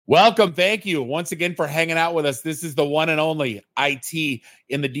Welcome. Thank you once again for hanging out with us. This is the one and only IT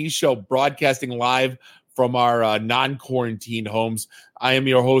in the D Show, broadcasting live from our non-quarantine homes. I am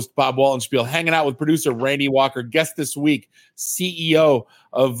your host, Bob Wallenspiel, hanging out with producer Randy Walker. Guest this week, CEO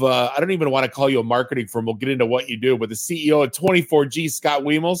of, I don't even want to call you a marketing firm. We'll get into what you do, but the CEO of 24G, Scott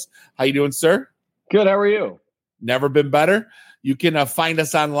Wiemels. How you doing, sir? Good. How are you? Never been better. You can find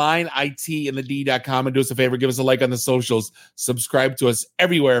us online, itinthed.com, and do us a favor, give us a like on the socials, subscribe to us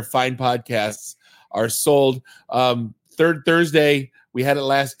everywhere fine podcasts are sold. Third Thursday, we had it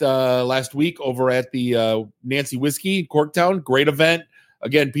last week over at the Nancy Whiskey in Corktown. Great event.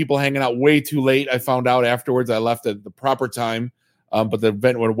 Again, people hanging out way too late. I found out afterwards. I left at the proper time, but the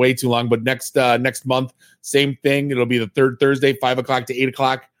event went way too long. But next month, same thing. It'll be the third Thursday, 5 o'clock to 8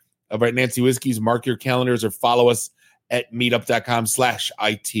 o'clock over at Nancy Whiskey's. Mark your calendars or follow us at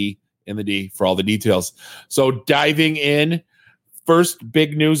meetup.com/IT in the D for all the details. So diving in, first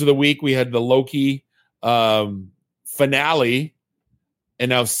big news of the week, we had the Loki finale. And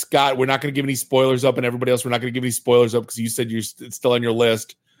now, Scott, we're not going to give any spoilers up, and everybody else, we're not going to give any spoilers up because you said it's still on your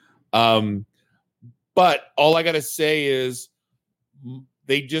list. But all I got to say is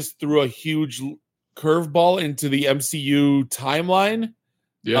they just threw a huge curveball into the MCU timeline.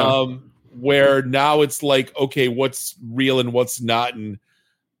 Yeah. Where now it's like, okay, what's real and what's not, and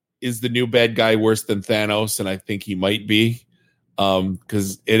is the new bad guy worse than Thanos? And I think he might be, and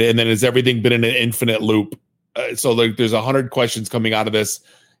then has everything been in an infinite loop? So like, there's 100 questions coming out of this,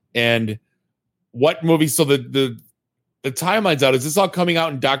 and what movie? So the timeline's out. Is this all coming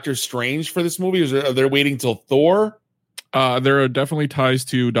out in Doctor Strange for this movie, or are they waiting till Thor? There are definitely ties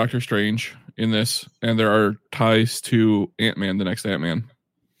to Doctor Strange in this, and there are ties to Ant-Man, the next Ant-Man.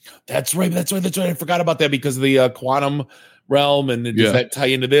 That's right. I forgot about that because of the quantum realm, and does that tie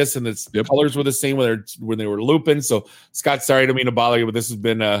into this? And the colors were the same when they were looping. So, Scott, sorry, I don't mean to bother you, but this has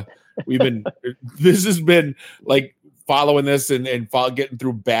been this has been like following this and getting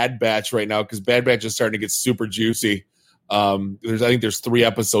through Bad Batch right now, because Bad Batch is starting to get super juicy. I think there's 3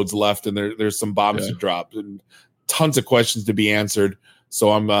 episodes left, and there's some bombs to drop and tons of questions to be answered.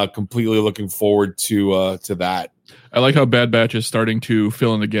 So I'm completely looking forward to that. I like how Bad Batch is starting to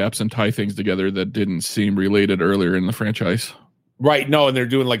fill in the gaps and tie things together that didn't seem related earlier in the franchise. Right. No, and they're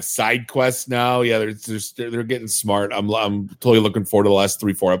doing like side quests now. Yeah, they're getting smart. I'm totally looking forward to the last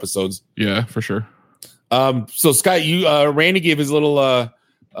 3-4 episodes. Yeah, for sure. So Scott, Randy gave his little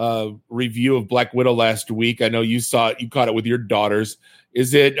review of Black Widow last week. I know you saw it. You caught it with your daughters.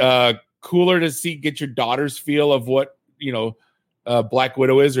 Is it cooler to get your daughters' feel of what Black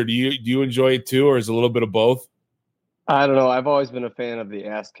Widow is, or do you enjoy it too, or is it a little bit of both? I don't know. I've always been a fan of the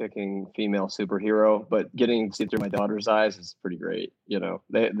ass-kicking female superhero, but getting to see it through my daughter's eyes is pretty great.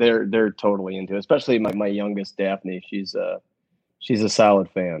 They're totally into it, especially my youngest Daphne. She's a solid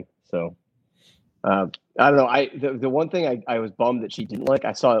fan. So I don't know. The one thing I was bummed that she didn't like.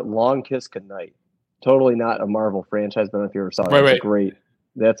 I saw it, Long Kiss Goodnight. Totally not a Marvel franchise, but I don't know if you ever saw it. Right.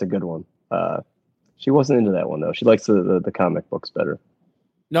 That's a good one. She wasn't into that one though. She likes the comic books better.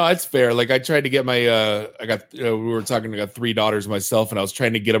 No, it's fair. Like I tried to get my, I got 3 daughters myself, and I was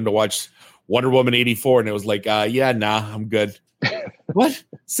trying to get them to watch Wonder Woman 84, and it was like, I'm good. What?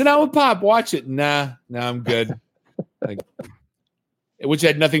 Sit down with Pop, watch it. Nah, I'm good. Which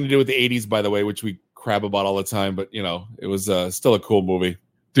had nothing to do with the 80s, by the way, which we crab about all the time, but it was still a cool movie.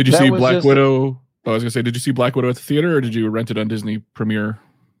 Did you see Black Widow? I was gonna say, did you see Black Widow at the theater, or did you rent it on Disney Premiere?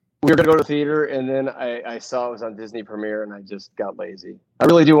 We were going to go to the theater, and then I saw it was on Disney Premiere, and I just got lazy. I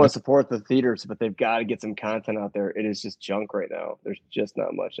really do want to support the theaters, but they've got to get some content out there. It is just junk right now. There's just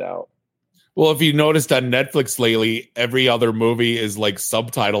not much out. Well, if you noticed on Netflix lately, every other movie is like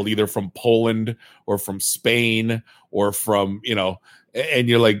subtitled either from Poland or from Spain or from, and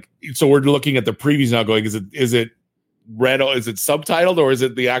you're like, so we're looking at the previews now going, is it read, is it subtitled, or is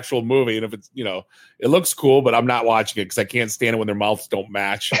it the actual movie? And if it's, it looks cool, but I'm not watching it because I can't stand it when their mouths don't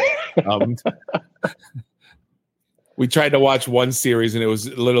match. We tried to watch one series, and it was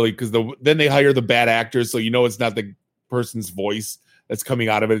literally because then they hire the bad actors, so it's not the person's voice that's coming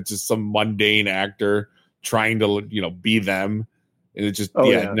out of it. It's just some mundane actor trying to be them, and it just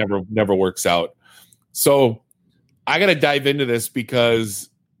it never works out. So I got to dive into this because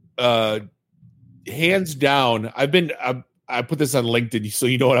hands down, I put this on LinkedIn, so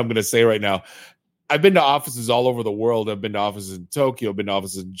you know what I'm going to say right now. I've been to offices all over the world. I've been to offices in Tokyo. I've been to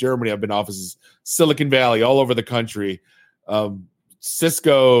offices in Germany. I've been to offices Silicon Valley, all over the country.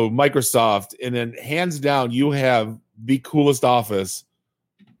 Cisco, Microsoft, and then hands down, you have the coolest office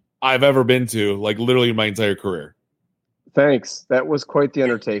I've ever been to, like literally in my entire career. Thanks. That was quite the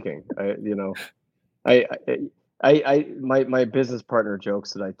undertaking. My business partner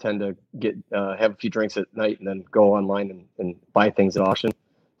jokes that I tend to get have a few drinks at night and then go online and buy things at auction.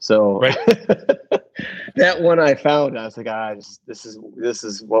 So Right. that one I found, I was like, this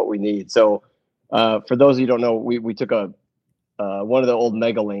is what we need. So for those of you who don't know, we took one of the old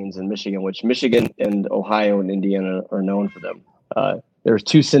mega lanes in Michigan, which Michigan and Ohio and Indiana are known for them. There's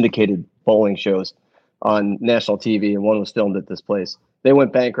 2 syndicated bowling shows on national TV, and one was filmed at this place. They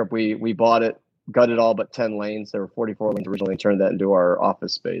went bankrupt. We bought it, gutted all but 10 lanes. There were 44 lanes originally, and turned that into our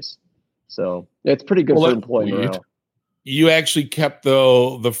office space. So it's pretty good for employee morale. You actually kept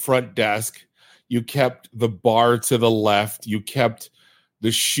the front desk. You kept the bar to the left. You kept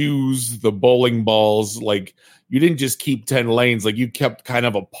the shoes, the bowling balls. Like, you didn't just keep 10 lanes. Like, you kept kind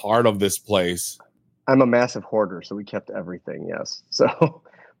of a part of this place. I'm a massive hoarder, so we kept everything. Yes. So,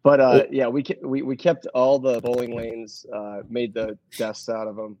 but yeah, we kept all the bowling lanes, made the desks out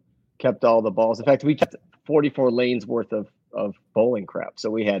of them, kept all the balls. In fact, we kept 44 lanes worth of bowling crap. So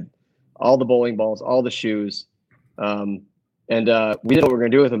we had all the bowling balls, all the shoes. And we didn't know what we were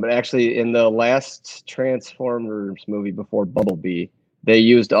going to do with them, but actually in the last Transformers movie before Bumblebee, they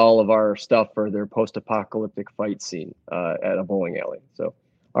used all of our stuff for their post-apocalyptic fight scene at a bowling alley. So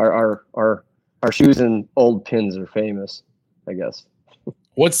our shoes and old pins are famous, I guess.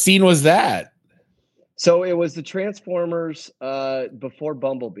 What scene was that? So it was the Transformers before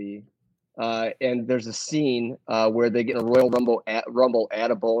Bumblebee, and there's a scene where they get in a Royal Rumble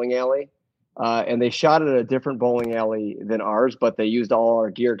at a bowling alley. And they shot it at a different bowling alley than ours, but they used all our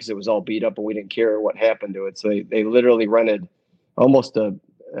gear because it was all beat up and we didn't care what happened to it. So they literally rented almost a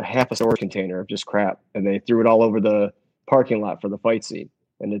half a storage container of just crap, and they threw it all over the parking lot for the fight scene.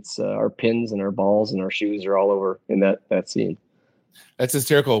 And it's our pins and our balls and our shoes are all over in that scene. That's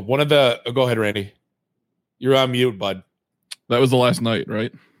hysterical. Go ahead, Randy. You're on mute, bud. That was the last night,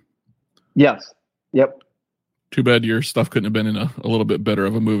 right? Yes. Yep. Too bad your stuff couldn't have been in a little bit better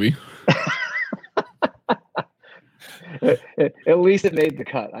of a movie. At least it made the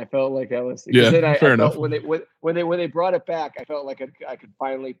cut. I felt like that was fair enough. When they brought it back, I felt like I could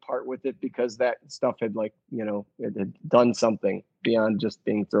finally part with it because that stuff had it had done something beyond just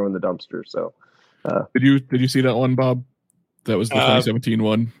being thrown in the dumpster. So did you see that one, Bob? That was the 2017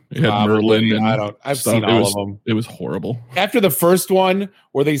 one. It had Merlin and I've seen all of them. It was horrible. After the first one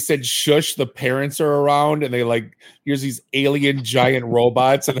where they said shush, the parents are around and they here's these alien giant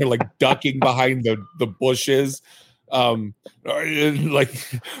robots and they're like ducking behind the bushes. I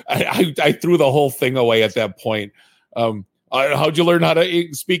threw the whole thing away at that point. How'd you learn how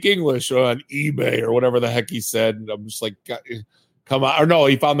to speak English on eBay or whatever the heck he said? And I'm just like, come on. Or no,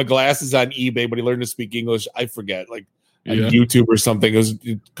 he found the glasses on eBay, but he learned to speak English. I forget, on YouTube or something. It was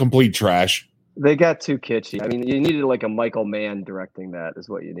complete trash. They got too kitschy. I mean, you needed like a Michael Mann directing that is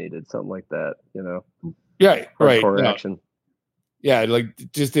what you needed. Something like that, Yeah, right. Hardcore action. Yeah,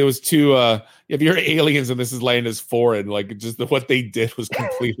 it was too if you're aliens and this is land is foreign, what they did was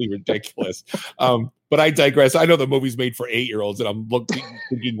completely ridiculous. But I digress. I know the movie's made for 8-year-olds and I'm looking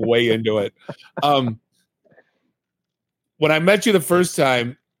way into it. When I met you the first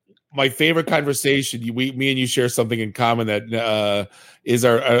time, my favorite conversation, me and you share something in common that is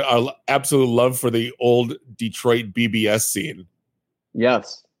our absolute love for the old Detroit BBS scene.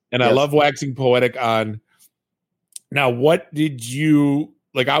 Yes. And I love waxing poetic on. Now, what did you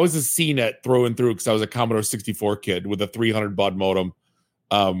like? I was a CNET through and through because I was a Commodore 64 kid with a 300 baud modem.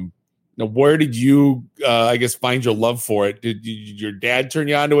 Now, where did you, find your love for it? Did your dad turn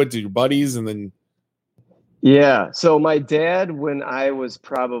you onto it? Did your buddies? And then. Yeah. So my dad, when I was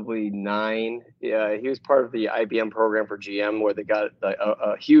probably 9, he was part of the IBM program for GM where they got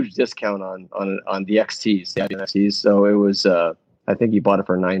a huge discount on the XTs, the IBM XTs. So it was, I think he bought it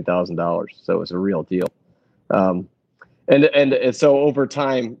for $9,000. So it was a real deal. And so over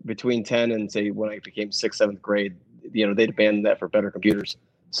time, between 10 and say when I became 6th, 7th grade, they'd abandoned that for better computers.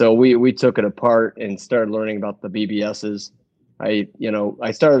 So we took it apart and started learning about the BBSs. I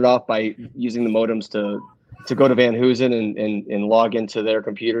started off by using the modems to go to Van Hoosen and log into their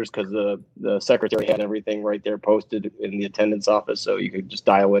computers because the secretary had everything right there posted in the attendance office, so you could just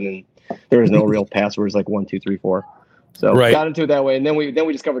dial in and there was no real passwords like 1, 2, 3, 4. So got into it that way, and then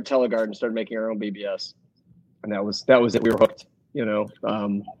we discovered Teleguard and started making our own BBS. And that was it. We were hooked,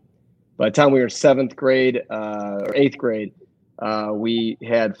 By the time we were 7th grade or 8th grade, we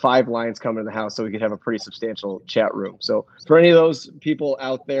had 5 lines coming to the house so we could have a pretty substantial chat room. So for any of those people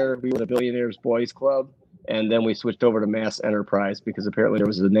out there, we were the Billionaires Boys Club. And then we switched over to Mass Enterprise because apparently there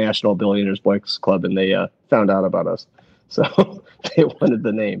was a National Billionaires Boys Club and they found out about us. So they wanted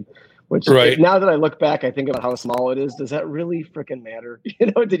the name. Which Right. now that I look back, I think about how small it is. Does that really freaking matter?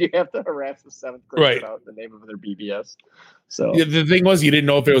 Did you have to harass the seventh grader Right. out in the name of their BBS? So Yeah, the thing was, you didn't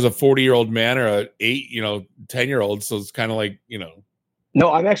know if it was a 40-year-old man or a 10-year-old. So it's kind of like,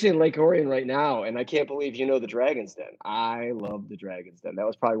 no, I'm actually in Lake Orion right now, and I can't believe you know the Dragon's Den. I love the Dragon's Den. That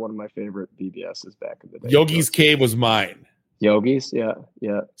was probably one of my favorite BBSs back in the day. Yogi's Cave was mine. Yogi's, yeah.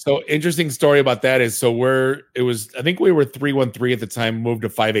 So interesting story about that is, I think we were 313 at the time, moved to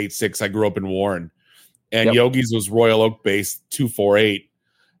 586. I grew up in Warren, and Yogi's was Royal Oak based 248.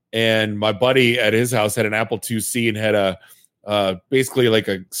 And my buddy at his house had an Apple IIc and had basically like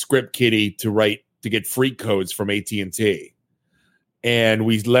a script kiddie to get free codes from AT&T. And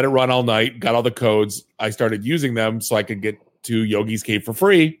we let it run all night, got all the codes. I started using them so I could get to Yogi's Cave for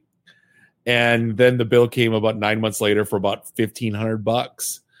free. And then the bill came about 9 months later for about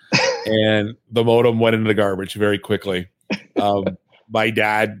 $1,500, and the modem went into the garbage very quickly. My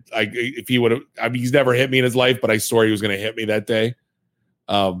dad, if he would have, he's never hit me in his life, but I swore he was going to hit me that day.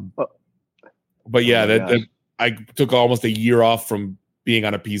 But yeah, I took almost a year off from being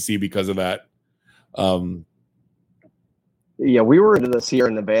on a PC because of that. Yeah, we were into the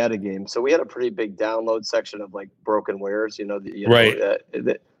Sierra Nevada game, so we had a pretty big download section of like broken wares. Right.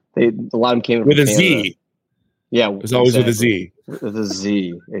 A lot of them came with a Canada. Z. Yeah, it was always with a Z. With a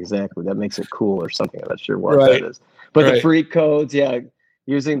Z, exactly. That makes it cool or something. I'm not sure what Right. that is. But the free codes,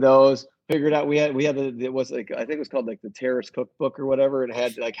 using those, figured out we had it was like, I think it was called like the Terrorist Cookbook or whatever. It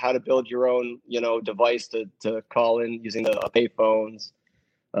had like how to build your own, device to call in using the pay phones,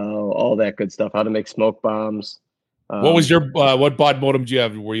 all that good stuff. How to make smoke bombs. What was your what baud modem do you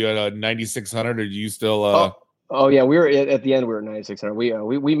have? Were you at a 9600 or do you still? Oh yeah, we were at the end. We were at 9600.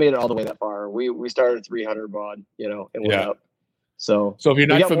 We made it all the way that far. We started at 300 baud, and went up. So if you're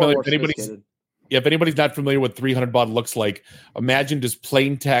not familiar, if anybody's not familiar with 300 baud looks like, imagine just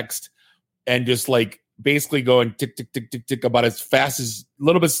plain text and just like basically going tick tick tick tick tick about as fast as a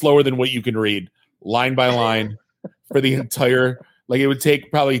little bit slower than what you can read line by line for the entire. Like it would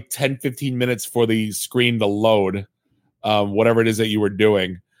take probably 10-15 minutes for the screen to load, whatever it is that you were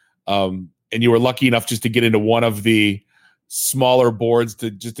doing. And you were lucky enough just to get into one of the smaller boards to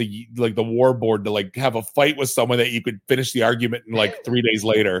like the war board to like have a fight with someone that you could finish the argument in like 3 days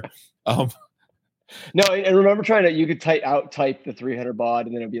later. No, and remember you could type the 300 baud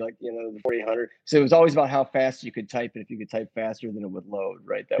and then it'd be like, the 4800. So it was always about how fast you could type. And if you could type faster, then it would load,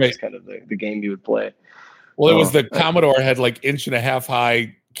 right? That was kind of the game you would play. Well, it was the Commodore had like 1.5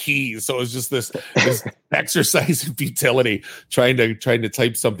 high keys, so it was just this exercise in futility trying to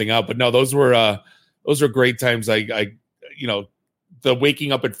type something out. But no, those were great times. I the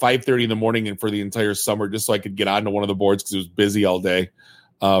waking up at 5:30 in the morning and for the entire summer just so I could get onto one of the boards because it was busy all day,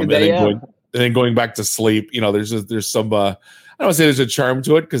 and then going back to sleep. There's some I don't want to say there's a charm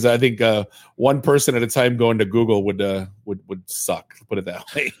to it because I think one person at a time going to Google would suck. Put it that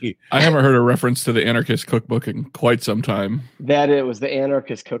way. I haven't heard a reference to the Anarchist Cookbook in quite some time. That it was the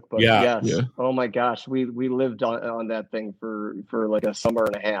Anarchist Cookbook. Yeah. Yes. Yeah. Oh my gosh, we lived on that thing for like a summer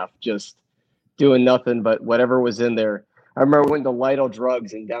and a half, just doing nothing but whatever was in there. I remember we went to Lidl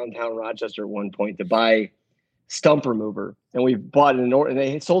Drugs in downtown Rochester at one point to buy stump remover, and we bought it and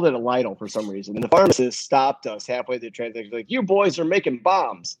they sold it at Lidl for some reason. And the pharmacist stopped us halfway through the transaction, like, "You boys are making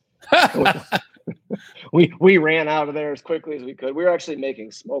bombs." we ran out of there as quickly as we could. We were actually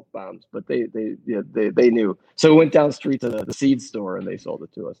making smoke bombs, but they knew. So we went down the street to the seed store and they sold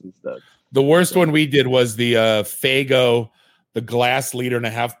it to us instead. The worst one we did was the Faygo, the glass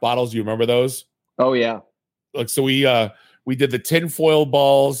 1.5 bottles. You remember those? Oh yeah. Like so we did the tinfoil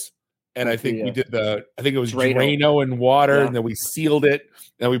balls. And I think we did it was Drano and water, and then we sealed it,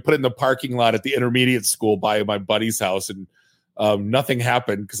 and we put it in the parking lot at the intermediate school by my buddy's house, and nothing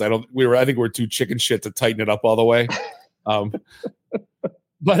happened because I think we were too chicken shit to tighten it up all the way.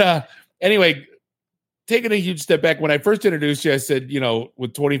 But anyway, taking a huge step back, when I first introduced you, I said,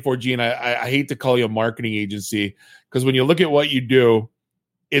 with 24G, and I hate to call you a marketing agency because when you look at what you do,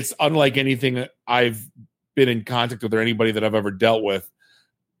 it's unlike anything I've been in contact with or anybody that I've ever dealt with.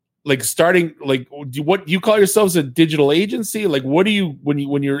 Like starting, like what you call yourselves a digital agency? Like what do you when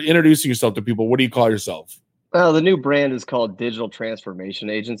you're introducing yourself to people? What do you call yourself? Well, the new brand is called Digital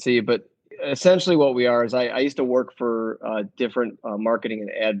Transformation Agency, but essentially what we are is I used to work for different marketing and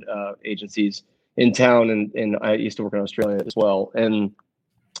ad agencies in town, and I used to work in Australia as well. And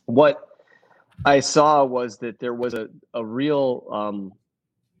what I saw was that there was a real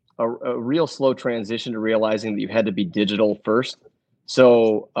slow transition to realizing that you had to be digital first.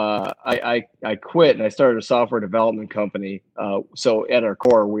 So I quit and I started a software development company. So at our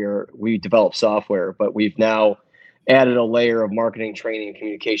core, we develop software, but we've now added a layer of marketing, training, and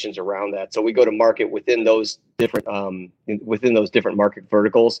communications around that. So we go to market within those different market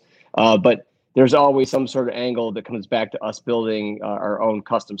verticals. But there's always some sort of angle that comes back to us building our own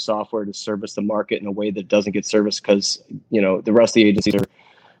custom software to service the market in a way that doesn't get serviced because, the rest of the agencies are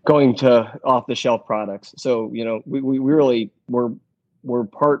going to off-the-shelf products. So, we're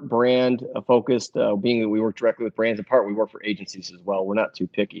part brand focused, being that we work directly with brands, and part we work for agencies as well. We're not too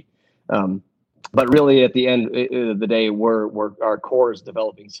picky. But really, at the end of the day, our core is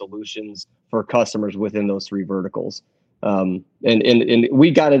developing solutions for customers within those three verticals. And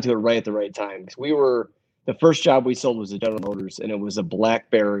we got into it right at the right time. The first job we sold was at General Motors, and it was a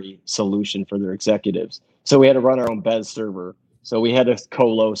BlackBerry solution for their executives. So we had to run our own Bez server. So we had a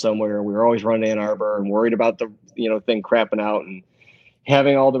colo somewhere. We were always running Ann Arbor and worried about the thing crapping out and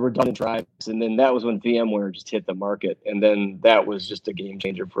having all the redundant drives. And then that was when VMware just hit the market. And then that was just a game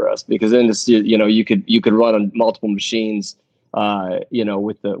changer for us, because then you could run on multiple machines,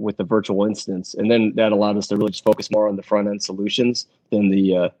 with the virtual instance. And then that allowed us to really just focus more on the front end solutions than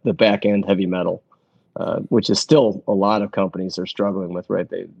the back end heavy metal, which is still a lot of companies are struggling with, right?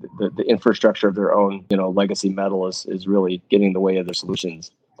 The infrastructure of their own, legacy metal is really getting in the way of their solutions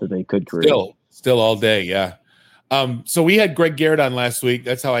that they could create. Still all day. Yeah. So we had Greg Garrett on last week.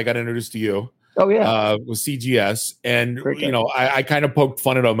 That's how I got introduced to you. Oh yeah. With CGS. And, I kind of poked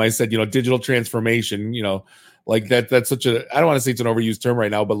fun at him. I said, digital transformation, like that's such I don't want to say it's an overused term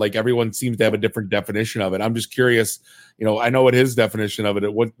right now, but like everyone seems to have a different definition of it. I'm just curious, I know what his definition of it.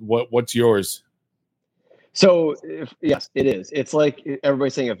 What's yours? So yes, it is. It's like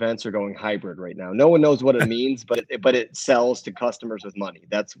everybody's saying events are going hybrid right now. No one knows what it means, but it sells to customers with money.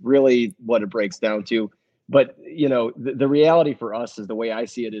 That's really what it breaks down to. But, the reality for us is, the way I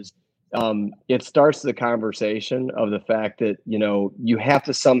see it is, it starts the conversation of the fact that, you have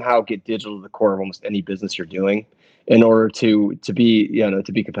to somehow get digital to the core of almost any business you're doing in order to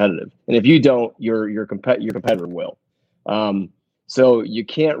be competitive. And if you don't, your competitor will. So you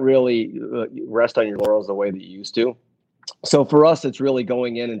can't really rest on your laurels the way that you used to. So for us, it's really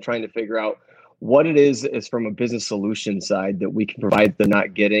going in and trying to figure out what it is from a business solution side that we can provide they're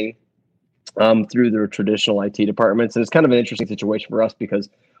not getting through their traditional IT departments. And it's kind of an interesting situation for us, because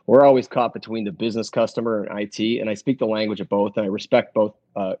we're always caught between the business customer and IT. And I speak the language of both, and I respect both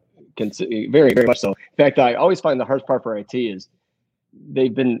very, very much so. In fact, I always find the hardest part for IT is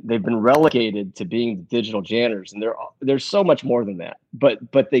they've been relegated to being the digital janitors, and there's so much more than that. But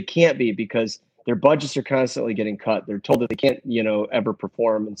they can't be, because their budgets are constantly getting cut. They're told that they can't, ever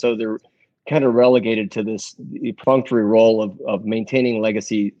perform, and so they're kind of relegated to this perfunctory role of maintaining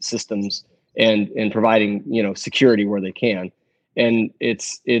legacy systems and providing, security where they can. And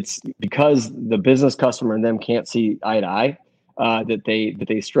it's because the business customer and them can't see eye to eye that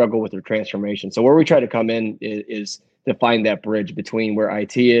they struggle with their transformation. So where we try to come in is to find that bridge between where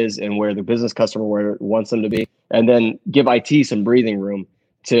IT is and where the business customer wants them to be, and then give IT some breathing room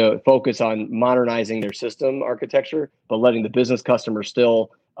to focus on modernizing their system architecture, but letting the business customer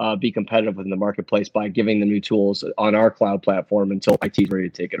still be competitive in the marketplace by giving them new tools on our cloud platform until IT is ready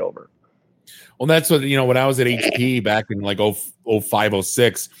to take it over. Well, that's what, when I was at HP back in like 05,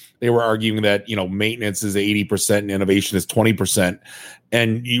 06, they were arguing that, maintenance is 80% and innovation is 20%.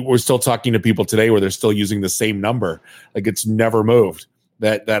 And we're still talking to people today where they're still using the same number. Like, it's never moved.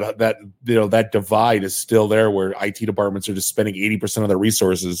 That divide is still there, where IT departments are just spending 80% of their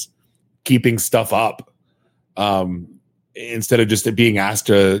resources keeping stuff up, instead of just being asked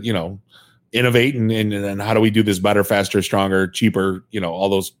to, innovate and how do we do this better, faster, stronger, cheaper, all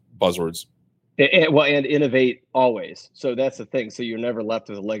those buzzwords. And innovate always. So that's the thing. So you're never left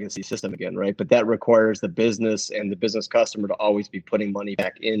with a legacy system again, right? But that requires the business and the business customer to always be putting money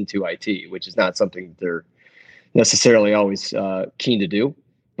back into IT, which is not something they're necessarily always keen to do.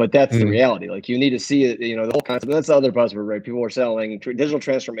 But that's the reality. Like, you need to see it, the whole concept. That's the other buzzword, right? People are selling digital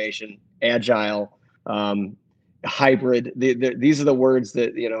transformation, agile, hybrid. These are the words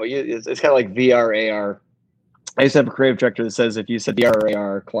that, it's kind of like VR, AR. I used to have a creative director that says if you said VR,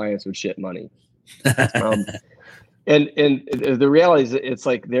 AR, clients would shit money. And the reality is, it's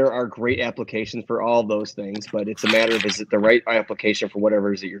like there are great applications for all of those things, but it's a matter of, is it the right application for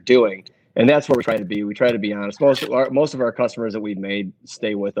whatever it is that you're doing? And that's where we try to be. We try to be honest. Most of our customers that we've made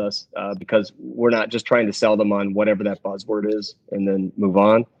stay with us because we're not just trying to sell them on whatever that buzzword is and then move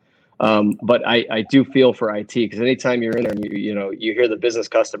on. But I do feel for IT, because anytime you're in there and you hear the business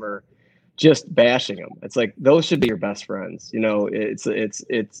customer just bashing them, it's like, those should be your best friends.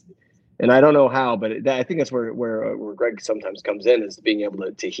 And I don't know how, but I think that's where Greg sometimes comes in, is being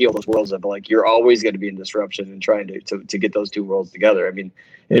able to heal those worlds of like, you're always going to be in disruption and trying to get those two worlds together. I mean,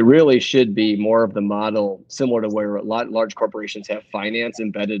 it really should be more of the model similar to where large corporations have finance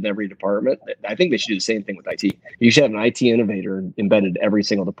embedded in every department. I think they should do the same thing with IT. You should have an IT innovator embedded in every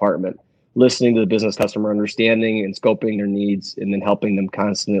single department, listening to the business customer, understanding and scoping their needs, and then helping them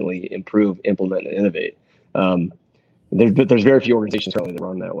constantly improve, implement, and innovate. There's very few organizations currently that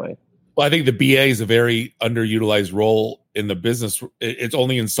run that way. Well, I think the BA is a very underutilized role in the business. It's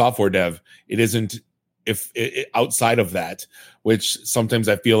only in software dev. It isn't outside of that, which sometimes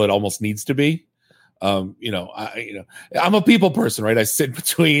I feel it almost needs to be. I'm a people person, right? I sit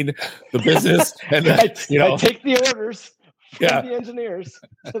between the business and I take the orders from the engineers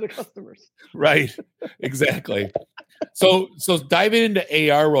to the customers. Right. Exactly. So diving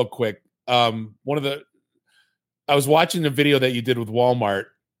into AR real quick. I was watching the video that you did with Walmart,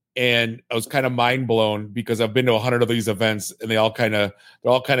 and I was kind of mind blown because I've been to 100 of these events, and they're all kind of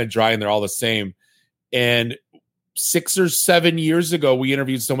dry and they're all the same. And 6 or 7 years ago, we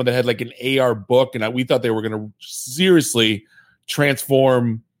interviewed someone that had like an AR book, and we thought they were going to seriously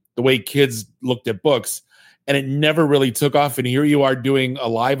transform the way kids looked at books, and it never really took off. And here you are doing a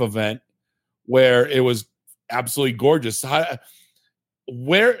live event where it was absolutely gorgeous.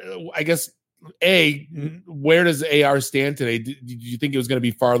 Where does AR stand today? Did you think it was going to be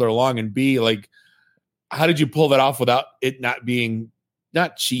farther along? And B, like, how did you pull that off without it not being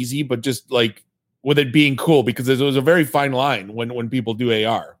not cheesy, but just like with it being cool? Because it was a very fine line when people do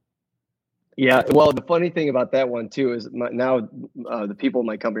AR. Yeah, well, the funny thing about that one too is now the people in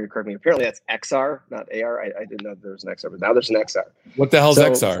my company are correct me. Apparently, that's XR, not AR. I didn't know there was an XR, but now there's an XR. What the hell's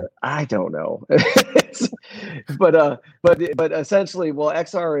XR? I don't know. but essentially, well,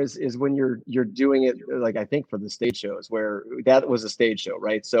 XR is when you're doing it, like, I think for the stage shows, where that was a stage show,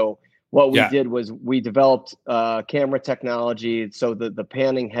 right? So what we did was we developed camera technology so that the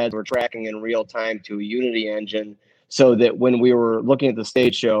panning heads were tracking in real time to a Unity engine, so that when we were looking at the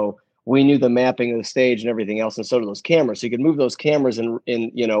stage show, we knew the mapping of the stage and everything else, and so do those cameras. So you could move those cameras in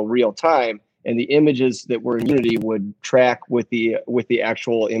real time, and the images that were in Unity would track with the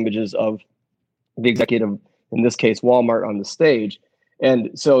actual images of the executive, in this case Walmart, on the stage.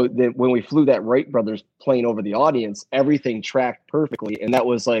 And so that when we flew that Wright brothers plane over the audience, everything tracked perfectly, and that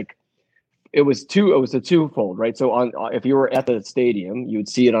was like, it was a twofold, right? So if you were at the stadium, you would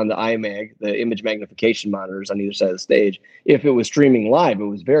see it on the IMAG, the image magnification monitors on either side of the stage. If it was streaming live, it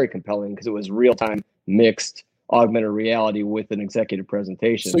was very compelling because it was real-time mixed augmented reality with an executive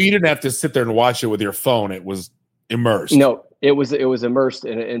presentation. So you didn't have to sit there and watch it with your phone. It was immersed. No, it was immersed,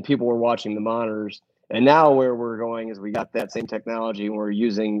 and people were watching the monitors. And now where we're going is we got that same technology, and we're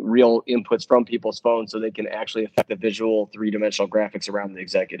using real inputs from people's phones so they can actually affect the visual three-dimensional graphics around the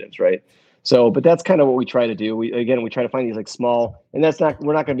executives, right? So, but that's kind of what we try to do. We try to find these like small, and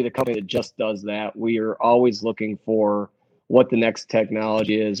we're not going to be the company that just does that. We are always looking for what the next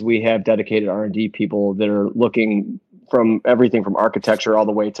technology is. We have dedicated R&D people that are looking from everything from architecture all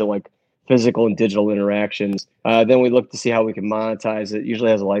the way to like physical and digital interactions. Then we look to see how we can monetize it. Usually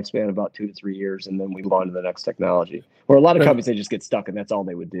has a lifespan of about 2 to 3 years, and then we move on to the next technology. Where a lot of companies, they just get stuck, and that's all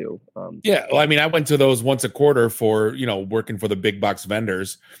they would do. Well, I mean, I went to those once a quarter for working for the big box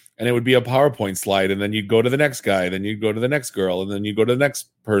vendors, and it would be a PowerPoint slide, and then you'd go to the next guy, then you'd go to the next girl, and then you go to the next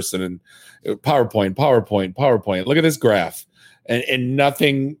person, and PowerPoint. Look at this graph, and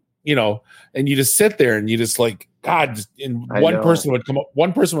nothing, and you just sit there and you just like, God, and one person would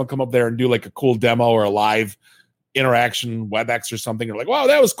come up there and do like a cool demo or a live interaction, WebEx or something. You're like, wow,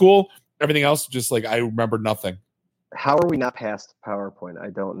 that was cool. Everything else, just like, I remember nothing. How are we not past PowerPoint? I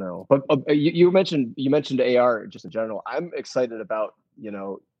don't know. But you mentioned AR just in general. I'm excited about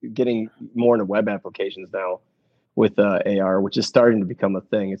getting more into web applications now with AR, which is starting to become a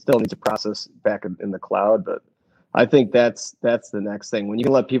thing. It still needs to process back in the cloud, but I think that's the next thing. When you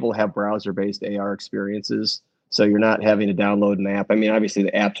can let people have browser-based AR experiences, so you're not having to download an app. I mean, obviously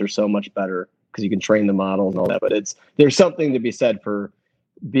the apps are so much better because you can train the models and all that, but there's something to be said for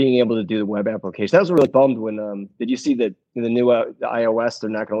being able to do the web application. That was really bummed when did you see that in the new iOS they're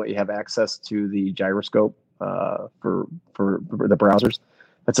not going to let you have access to the gyroscope for the browsers?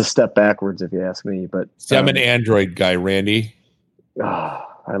 That's a step backwards if you ask me. But see, I'm an Android guy, Randy.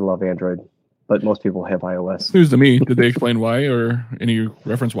 I love Android, but most people have iOS. News to me. Did they explain why, or any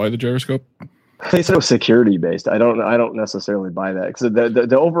reference why the gyroscope? They said it was security based. I don't necessarily buy that because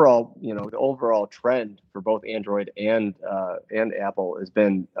the overall trend for both Android and Apple has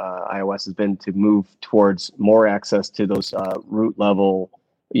been iOS has been to move towards more access to those root level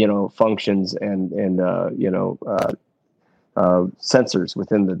functions and sensors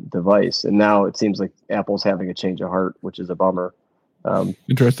within the device. And now it seems like Apple's having a change of heart, which is a bummer.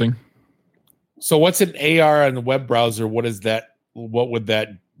 Interesting. So what's an AR on the web browser? What would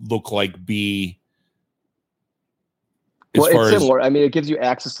that look like be? Well, it's similar. I mean, it gives you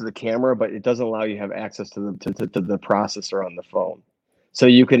access to the camera, but it doesn't allow you to have access to the processor on the phone. So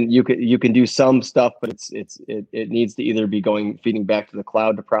you can do some stuff, but it needs to either be feeding back to the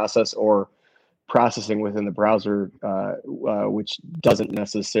cloud to process, or processing within the browser, which doesn't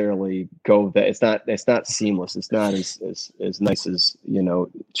necessarily go that it's not seamless. It's not as nice as,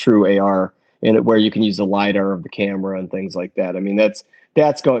 true AR, and where you can use the LiDAR of the camera and things like that. I mean, that's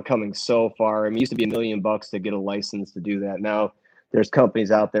coming so far. I mean, it used to be $1 million to get a license to do that. Now there's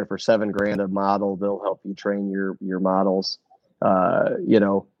companies out there for $7,000 a model. They'll help you train your models.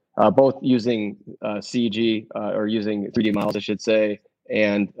 Both using CG or using 3D models, I should say,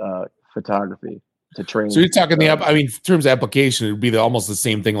 and photography to train. So you're talking in terms of application, it would be almost the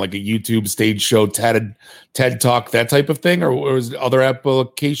same thing, like a YouTube stage show, TED Talk, that type of thing, or is there other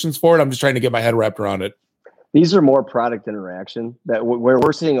applications for it? I'm just trying to get my head wrapped around it. These are more product interaction that where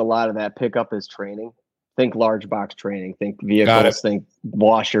we're seeing a lot of that pickup is training. Think large box training, think vehicles, think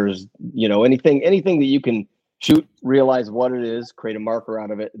washers, anything that you can shoot, realize what it is, create a marker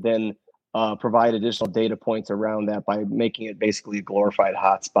out of it, then provide additional data points around that by making it basically a glorified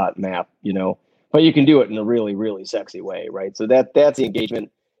hotspot map, but you can do it in a really, really sexy way, right? So that's the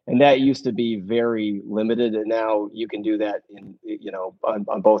engagement. And that used to be very limited. And now you can do that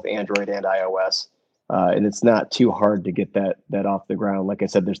on both Android and iOS. And it's not too hard to get that off the ground. Like I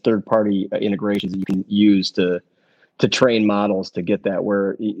said, there's third-party integrations that you can use to train models to get that,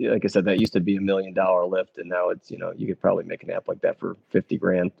 where, like I said, that used to be $1 million lift. And now it's, you could probably make an app like that for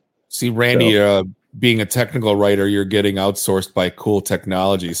 $50,000. See, Randy, being a technical writer, you're getting outsourced by cool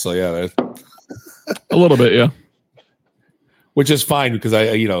technology. So yeah, a little bit, yeah. Which is fine, because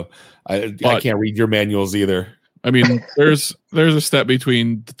I can't read your manuals either. I mean, there's a step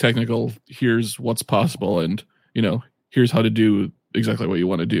between the technical, here's what's possible, and here's how to do exactly what you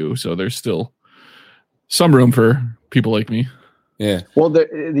want to do. So there's still some room for people like me. Yeah. Well,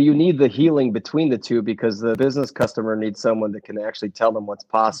 you need the healing between the two, because the business customer needs someone that can actually tell them what's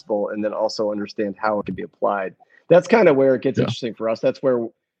possible and then also understand how it can be applied. That's kind of where it gets interesting for us. That's where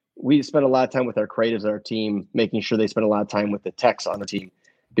we spend a lot of time with our creatives, our team, making sure they spend a lot of time with the techs on the team,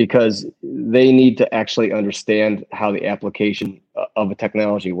 because they need to actually understand how the application of a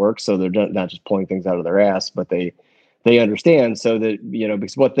technology works. So they're not just pulling things out of their ass, but they understand, so that,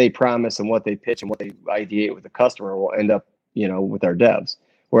 because what they promise and what they pitch and what they ideate with the customer will end up, with our devs.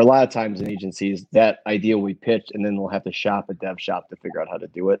 Where a lot of times in agencies, that idea we pitch, and then they'll have to shop a dev shop to figure out how to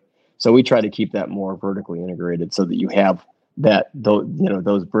do it. So we try to keep that more vertically integrated, so that you have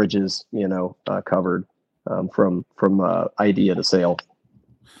those bridges, covered from idea to sale.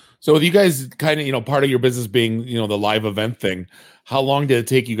 So with you guys kind of, part of your business being, the live event thing, how long did it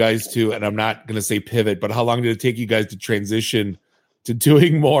take you guys to, and I'm not going to say pivot, but how long did it take you guys to transition to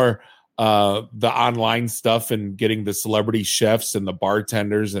doing more the online stuff and getting the celebrity chefs and the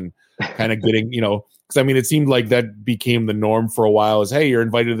bartenders and kind of getting, because it seemed like that became the norm for a while, is, hey, you're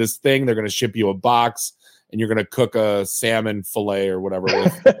invited to this thing, they're going to ship you a box and you're going to cook a salmon fillet or whatever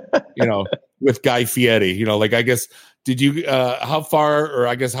with, with Guy Fieri, I guess, did you, how far, or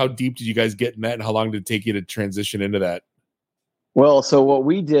I guess how deep did you guys get in that, and how long did it take you to transition into that? Well, so what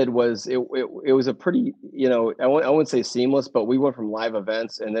we did was it was a pretty, I wouldn't say seamless, but we went from live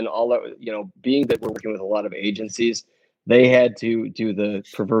events, and then all that, being that we're working with a lot of agencies, they had to do the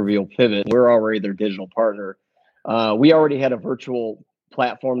proverbial pivot. We're already their digital partner. We already had a virtual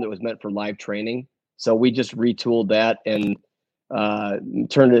platform that was meant for live training. So we just retooled that and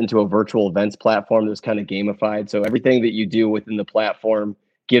turned it into a virtual events platform that was kind of gamified. So everything that you do within the platform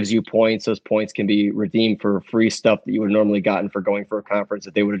gives you points. Those points can be redeemed for free stuff that you would have normally gotten for going for a conference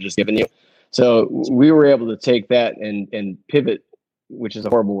that they would have just given you. So we were able to take that and pivot, which is a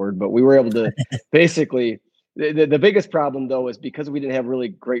horrible word, but we were able to basically, the biggest problem though is because we didn't have really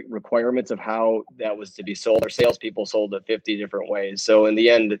great requirements of how that was to be sold. Our salespeople sold it 50 different ways. So in the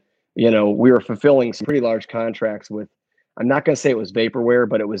end, we were fulfilling some pretty large contracts with, I'm not going to say it was vaporware,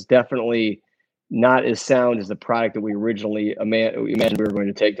 but it was definitely not as sound as the product that we originally imagined we were going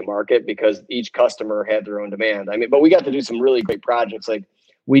to take to market, because each customer had their own demand. But we got to do some really great projects. Like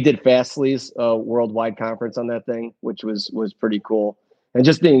we did Fastly's worldwide conference on that thing, which was pretty cool. And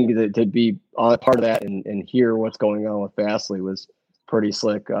just being to be on part of that and hear what's going on with Fastly was pretty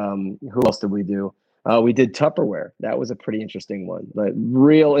slick. Who else did we do? We did Tupperware. That was a pretty interesting one. Like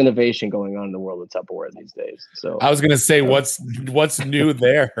real innovation going on in the world of Tupperware these days. So I was going to say, what's new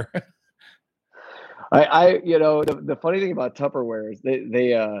there? The funny thing about Tupperware is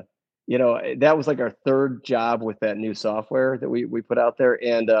that was like our third job with that new software that we put out there.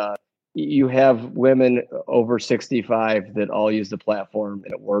 And you have women over 65 that all use the platform,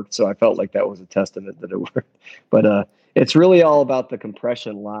 and it worked. So I felt like that was a testament that it worked. But it's really all about the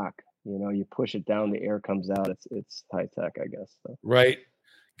compression lock. You push it down, the air comes out. It's high tech, I guess. So. Right.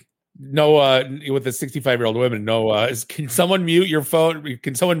 No, with the 65-year-old women, no. Can someone mute your phone?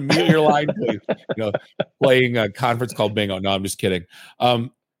 Can someone mute your line, please? Playing a conference call bingo. No, I'm just kidding.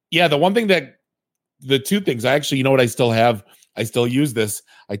 Yeah, the two things I actually, what I still have. I still use this.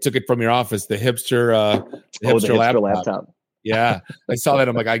 I took it from your office, the hipster laptop. Yeah, I saw that.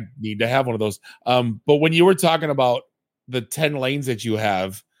 I'm like, I need to have one of those. But when you were talking about the 10 lanes that you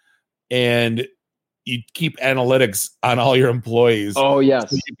have, and you keep analytics on all your employees. Oh yes,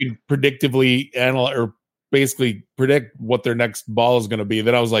 so you can predictively or basically predict what their next ball is going to be.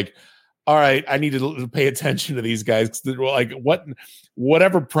 Then I was like, all right, I need to pay attention to these guys. Like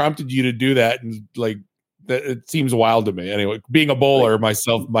whatever prompted you to do that, and like that, it seems wild to me. Anyway, being a bowler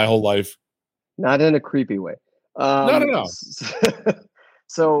myself, my whole life, not in a creepy way. No.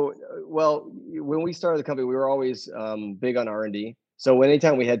 So, when we started the company, we were always big on R&D. So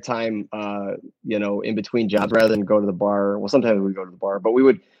anytime we had time, in between jobs, rather than go to the bar, well, sometimes we would go to the bar, but we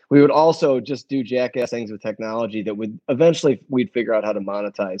would also just do jackass things with technology that would eventually we'd figure out how to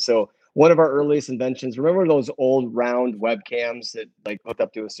monetize. So one of our earliest inventions, remember those old round webcams that like hooked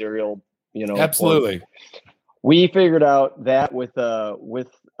up to a serial, Absolutely. We figured out that to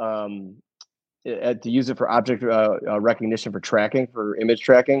use it for object recognition, for tracking, for image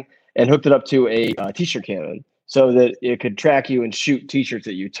tracking, and hooked it up to a t-shirt cannon, so that it could track you and shoot t-shirts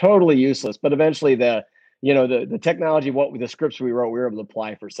at you. Totally useless. But eventually the technology, the scripts we wrote, we were able to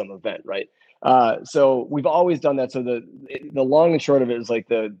apply for some event, right? So we've always done that. So the long and short of it is like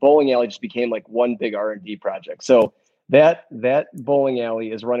the bowling alley just became like one big R&D project. So that bowling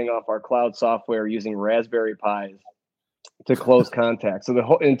alley is running off our cloud software using Raspberry Pis to close contact. So the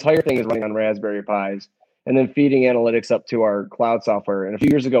whole entire thing is running on Raspberry Pis and then feeding analytics up to our cloud software. And a few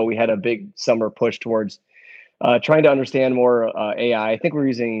years ago, we had a big summer push towards trying to understand more AI. I think we're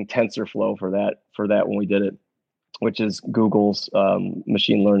using TensorFlow for that when we did it, which is Google's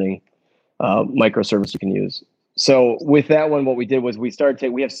machine learning microservice you can use. So with that one, what we did was we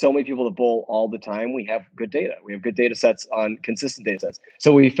have so many people to bowl all the time. We have good data. We have good data sets on consistent data sets.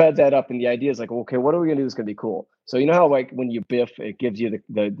 So we fed that up, and the idea is like, okay, what are we going to do that's going to be cool? So you know how like when you biff, it gives you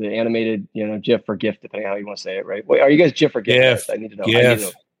the animated, GIF or GIF, depending on how you want to say it, right? Wait, are you guys GIF or GIF? I need to know.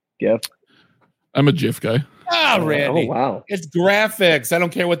 GIF. I'm a GIF guy. Randy. Oh, wow. It's graphics. I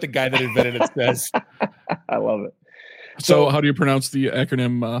don't care what the guy that invented it says. I love it. So how do you pronounce the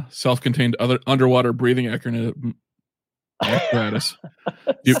acronym self-contained underwater breathing acronym apparatus?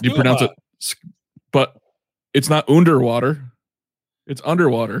 Do you pronounce it? But it's not underwater. It's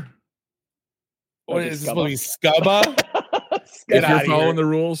underwater. What is this movie? Scuba? If you're following the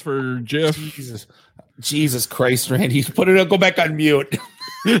rules for GIF. Jesus Christ, Randy. Go back on mute.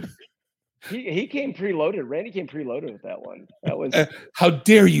 He came preloaded. Randy came preloaded with that one. That was how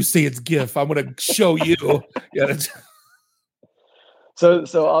dare you say it's GIF? I'm going to show you. Yeah.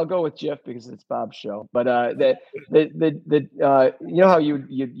 So I'll go with GIF because it's Bob's show. But how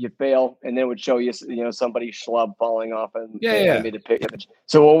you fail and then it would show you somebody schlub falling off and made a pick image.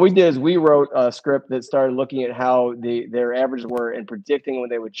 So what we did is we wrote a script that started looking at how their averages were and predicting when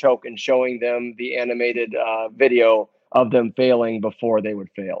they would choke and showing them the animated video of them failing before they would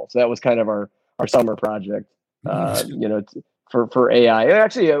fail. So that was kind of our summer project, for AI.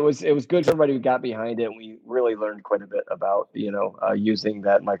 Actually, it was good for everybody who got behind it. And we really learned quite a bit about, using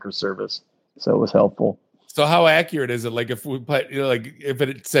that microservice. So it was helpful. So how accurate is it? Like if we put, if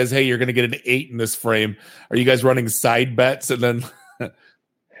it says, hey, you're going to get an 8 in this frame, are you guys running side bets and then?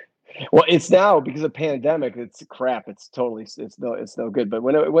 Well, it's now because of pandemic. It's crap. It's no good. But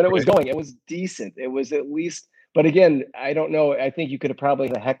when it was going, it was decent. It was at least. But again, I don't know. I think you could have probably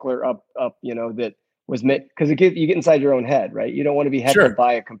had a heckler up, that was meant because you get inside your own head, right? You don't want to be heckled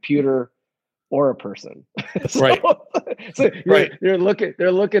by a computer or a person, right? So they're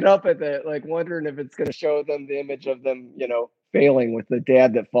looking up at that, like wondering if it's going to show them the image of them, failing with the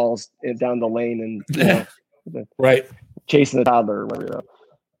dad that falls down the lane and right chasing the toddler or whatever.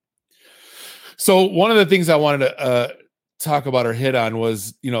 So one of the things I wanted to talk about or hit on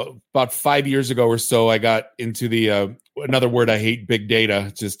was, about 5 years ago or so, I got into the another word I hate, big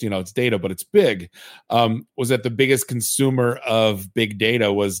data. Just, it's data, but it's big. Was that the biggest consumer of big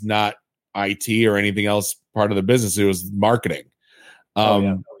data was not IT or anything else part of the business. It was marketing.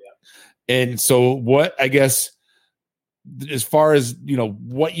 And so what, I guess, as far as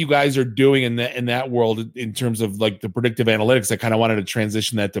what you guys are doing in that world in terms of like the predictive analytics, I kind of wanted to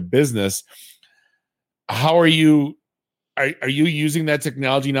transition that to business. How are you using that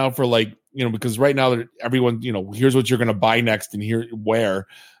technology now for like, because right now that everyone, here's what you're going to buy next and here where,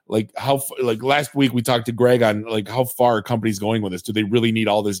 like like last week we talked to Greg on like how far are companies going with this? Do they really need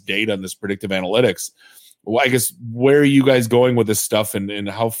all this data and this predictive analytics? Well, I guess where are you guys going with this stuff and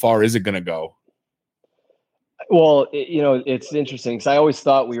how far is it going to go? Well, it's interesting because I always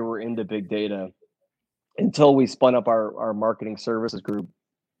thought we were into big data until we spun up our marketing services group,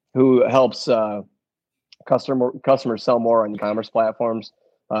 who helps customers sell more on e-commerce platforms.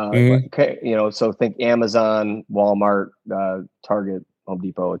 So think Amazon, Walmart, Target, Home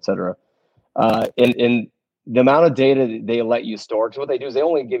Depot, etc. And the amount of data they let you store, because what they do is they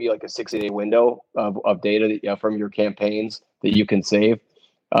only give you like a 60-day window of data from your campaigns that you can save.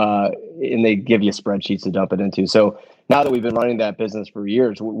 And they give you spreadsheets to dump it into. So now that we've been running that business for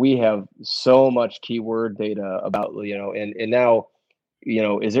years, we have so much keyword data about, and now,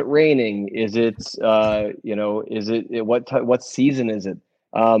 is it raining? Is it, is it, what season is it?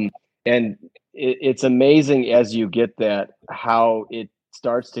 And it's amazing as you get that, how it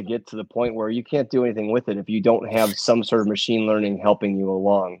starts to get to the point where you can't do anything with it if you don't have some sort of machine learning helping you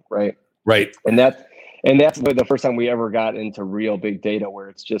along. Right. Right. And that's the first time we ever got into real big data, where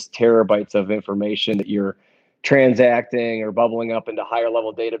it's just terabytes of information that you're transacting or bubbling up into higher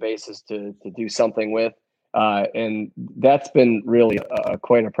level databases to do something with. And that's been really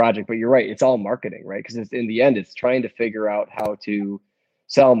quite a project. But you're right, it's all marketing, right? Because in the end, it's trying to figure out how to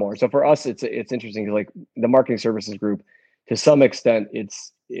sell more. So for us, it's interesting because like the marketing services group, to some extent,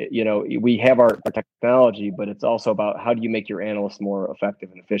 we have our technology, but it's also about how do you make your analysts more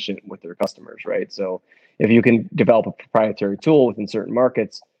effective and efficient with their customers, right? So if you can develop a proprietary tool within certain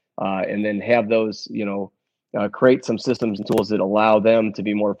markets, and then have those, create some systems and tools that allow them to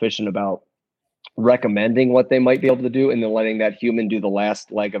be more efficient about recommending what they might be able to do, and then letting that human do the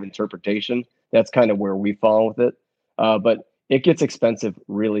last leg of interpretation. That's kind of where we fall with it. But it gets expensive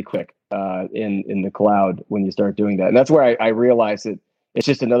really quick in the cloud when you start doing that. And that's where I realized that it's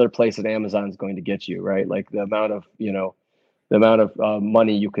just another place that Amazon's going to get you, right? Like the amount of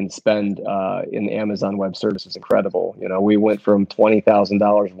money you can spend in Amazon Web Services is incredible. We went from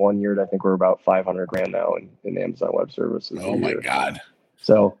 $20,000 one year to I think we're about $500,000 now in Amazon Web Services. Oh my God!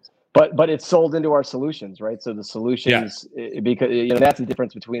 So, but it's sold into our solutions, right? So the solutions, because that's the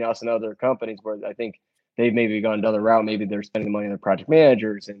difference between us and other companies, where I think they've maybe gone another route. Maybe they're spending money on their project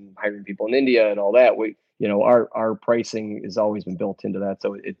managers and hiring people in India and all that. Our pricing has always been built into that,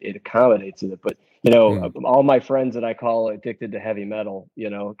 so it accommodates it. But all my friends that I call addicted to heavy metal,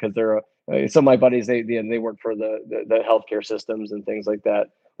 because they're some of my buddies, they work for the healthcare systems and things like that,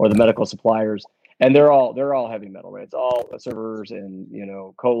 or the medical suppliers, and they're all heavy metal, right? It's all servers and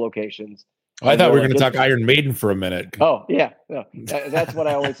co-locations. Oh, I thought we were going to talk Iron Maiden for a minute. Oh yeah, no, that's what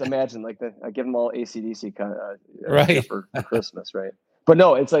I always imagine. Like I give them all AC/DC kind of right for Christmas, right? But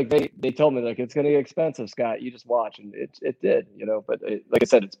no, it's like they told me like it's going to get expensive, Scott. You just watch, and it did, But like I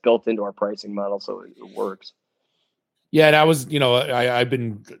said, it's built into our pricing model, so it works. Yeah, and I was, I've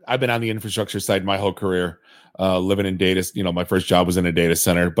been on the infrastructure side my whole career, living in data. My first job was in a data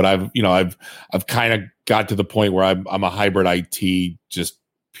center, but I've kind of got to the point where I'm a hybrid IT just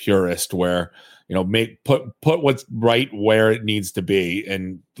purist, where put what's right where it needs to be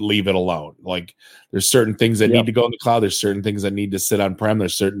and leave it alone. Like there's certain things that need to go in the cloud, there's certain things that need to sit on prem,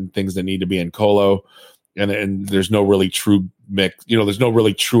 there's certain things that need to be in colo, and there's no really true mix, there's no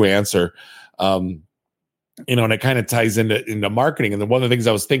really true answer. And it kind of ties into marketing. And then one of the things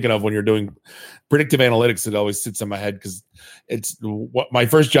I was thinking of when you're doing predictive analytics, it always sits in my head because it's what my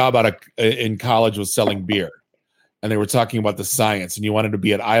first job in college was selling beer. And they were talking about the science, and you wanted to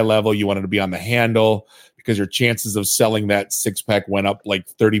be at eye level. You wanted to be on the handle because your chances of selling that 6-pack went up like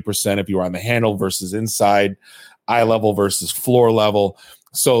 30% if you were on the handle versus inside, eye level versus floor level.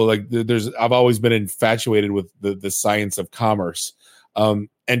 So like I've always been infatuated with the science of commerce.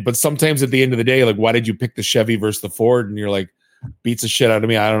 But sometimes at the end of the day, like, why did you pick the Chevy versus the Ford? And you're like, beats the shit out of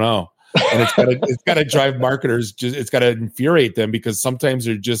me. I don't know. And it's got to drive marketers. It's got to infuriate them because sometimes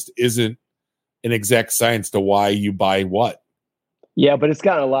there just isn't an exact science to why you buy what. Yeah, but it's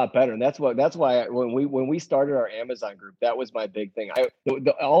gotten a lot better, and that's why when we started our Amazon group, that was my big thing.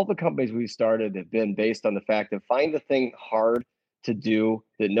 All the companies we started have been based on the fact of find the thing hard to do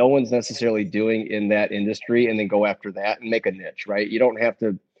that no one's necessarily doing in that industry, and then go after that and make a niche. Right? You don't have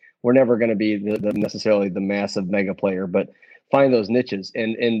to. We're never going to be necessarily the massive mega player, but find those niches.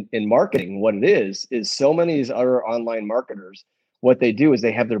 And in marketing, what it is so many of these other online marketers, what they do is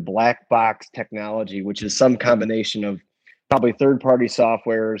they have their black box technology, which is some combination of probably third-party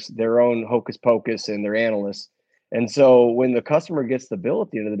softwares, their own hocus pocus, and their analysts. And so when the customer gets the bill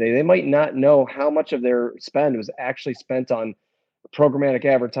at the end of the day, they might not know how much of their spend was actually spent on programmatic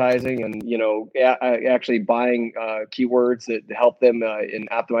advertising and, actually buying keywords that help them in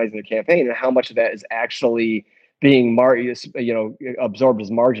optimizing their campaign, and how much of that is actually being absorbed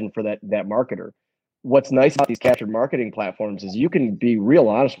as margin for that marketer. What's nice about these captured marketing platforms is you can be real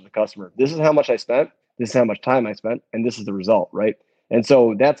honest with the customer. This is how much I spent, this is how much time I spent, and this is the result, right? And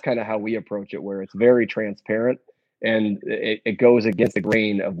so that's kind of how we approach it, where it's very transparent, and it goes against the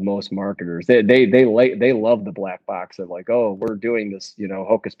grain of most marketers. They love the black box of like, oh, we're doing this,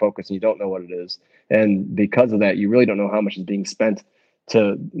 hocus pocus, and you don't know what it is. And because of that, you really don't know how much is being spent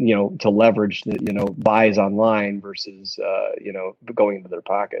to leverage the, buys online versus, going into their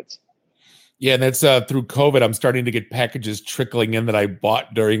pockets. Yeah, and that's through COVID. I'm starting to get packages trickling in that I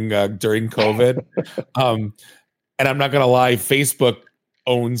bought during COVID. And I'm not gonna lie, Facebook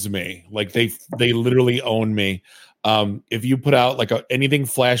owns me. Like they literally own me. If you put out like anything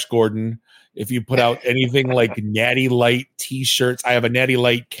Flash Gordon, if you put out anything like Natty Light t-shirts, I have a Natty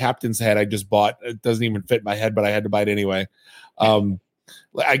Light captain's hat I just bought. It doesn't even fit my head, but I had to buy it anyway.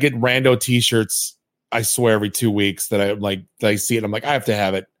 I get rando t-shirts, I swear, every 2 weeks that I see it. I'm like, I have to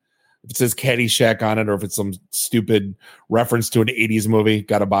have it. If it says Caddyshack on it, or if it's some stupid reference to an 80s movie,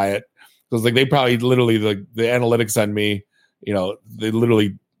 got to buy it. Because like they probably literally the analytics on me, they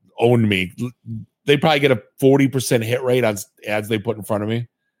literally own me. They probably get a 40% hit rate on ads they put in front of me.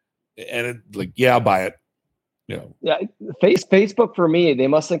 And I'll buy it. Yeah, Facebook for me, they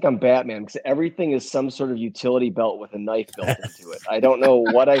must think I'm Batman, because everything is some sort of utility belt with a knife built into it. I don't know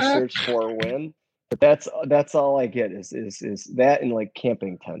what I searched for when, but that's all I get is that, and like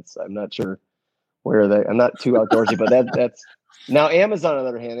camping tents. I'm not sure where I'm not too outdoorsy, but that's now Amazon. On the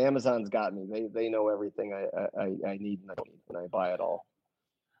other hand, Amazon's got me. They know everything I need and I don't need, and I buy it all.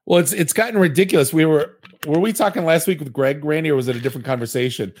 Well, it's gotten ridiculous. Were we talking last week with Greg, Randy, or was it a different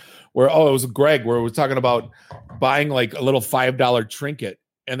conversation? It was Greg, where we were talking about buying like a little $5 trinket,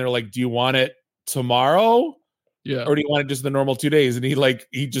 and they're like, "Do you want it tomorrow? Yeah, or do you want it just the normal 2 days?" And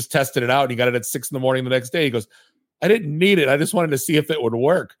he just tested it out, and he got it at 6 a.m. the next day. He goes, "I didn't need it. I just wanted to see if it would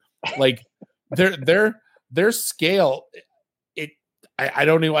work." Like their scale. I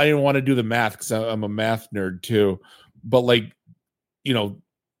didn't want to do the math because I'm a math nerd too, but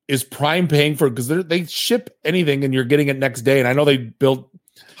is Prime paying for, because they ship anything and you're getting it next day? And I know they built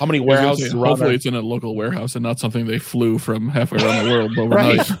how many warehouses around hopefully it's in a local warehouse and not something they flew from halfway around the world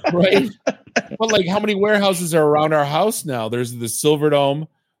overnight. Right. But how many warehouses are around our house now? There's the Silverdome.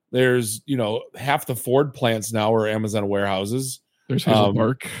 There's half the Ford plants now are Amazon warehouses. There's Hazel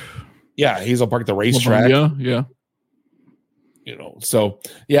Park. Yeah, Hazel Park, the racetrack. Yeah. So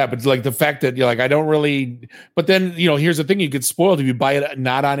yeah, but the fact that you're I don't really, but then here's the thing, you get spoiled if you buy it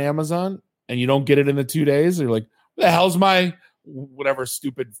not on Amazon and you don't get it in the 2 days. You're like, what the hell's my whatever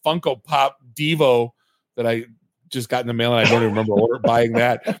stupid Funko Pop Devo that I just got in the mail and I don't even remember buying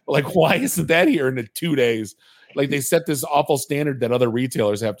that. But why isn't that here in the 2 days? They set this awful standard that other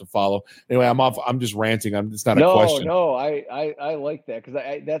retailers have to follow. Anyway, I'm off. I'm just ranting. It's not a question. No, I like that,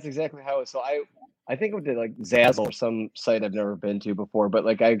 because that's exactly how. So I think of it Zazzle, or some site I've never been to before, but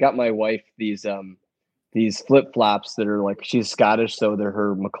I got my wife these flip flops that are she's Scottish, so they're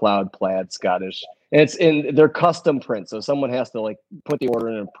her McLeod plaid Scottish, and they're custom print, so someone has to put the order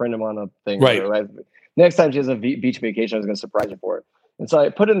in and print them on a thing. Right. Next time she has a beach vacation, I was going to surprise her for it, and so I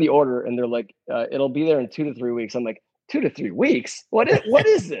put in the order, and they're it'll be there in 2 to 3 weeks. I'm like, 2 to 3 weeks? What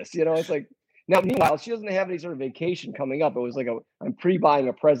is this? It's now, meanwhile, she doesn't have any sort of vacation coming up. It was I'm pre-buying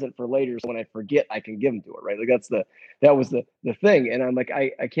a present for later, so when I forget, I can give them to her, right? That was the thing. And I'm like,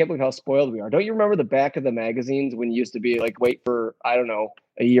 I can't believe how spoiled we are. Don't you remember the back of the magazines when you used to be wait for, I don't know,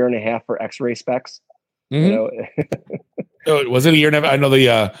 a year and a half for X-ray specs? Mm-hmm. Was it a year and a half? I know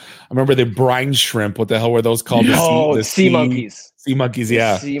I remember the brine shrimp. What the hell were those called? The sea monkeys. Sea monkeys,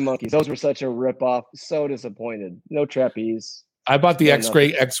 yeah. Sea monkeys. Those were such a ripoff. So disappointed. No trapeze. I bought the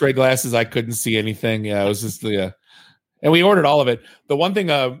X-ray glasses. I couldn't see anything. Yeah, it was just and we ordered all of it. The one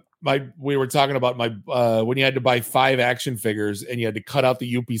thing we were talking about when you had to buy 5 action figures and you had to cut out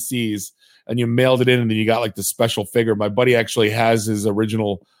the UPCs and you mailed it in, and then you got the special figure. My buddy actually has his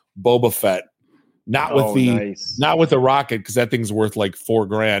original Boba Fett, not with the rocket, because that thing's worth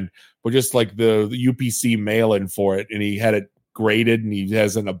 $4,000, but just the UPC mail in for it, and he had it graded and he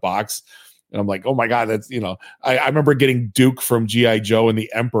has it in a box. And I'm like, oh my God, that's, I remember getting Duke from G.I. Joe and the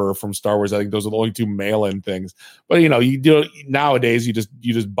Emperor from Star Wars. I think those are the only 2 mail-in things. But you do nowadays, you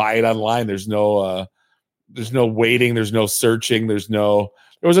just buy it online. There's no waiting, there's no searching, there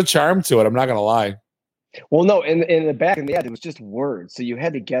was a charm to it. I'm not gonna lie. Well, no, in the back of the ad, it was just words, so you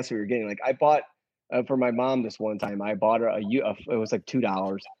had to guess what you're getting. Like I bought for my mom this one time. I bought her it was like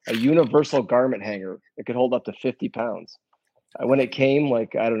 $2, a universal garment hanger. It could hold up to 50 pounds. When it came,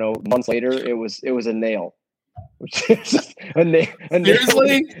 like I don't know, months later, it was a nail, which is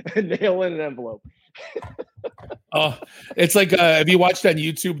Seriously? a nail in an envelope. Oh, it's like have you watched on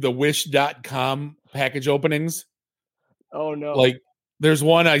YouTube the Wish.com package openings? Oh no! Like there's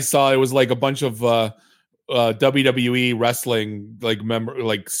one I saw. It was like a bunch of WWE wrestling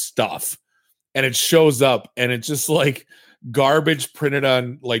like stuff, and it shows up, and it's just like garbage printed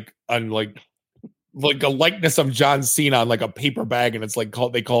on like a likeness of John Cena on like a paper bag, and it's like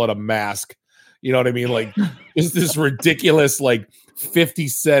they call it a mask. You know what I mean? Like it's this ridiculous like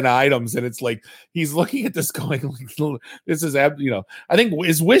 50-cent items, and it's like he's looking at this going like, this is I think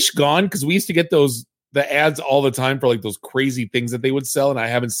is Wish gone, because we used to get the ads all the time for like those crazy things that they would sell, and I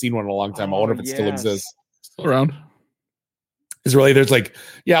haven't seen one in a long time. I wonder if it still exists. Still around. Is really there's like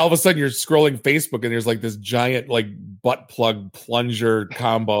all of a sudden you're scrolling Facebook and there's like this giant like butt plug plunger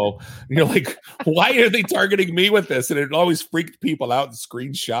combo, and you're like, why are they targeting me with this? And it always freaked people out and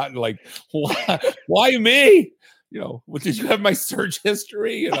screenshot and like, why me? Did you have my search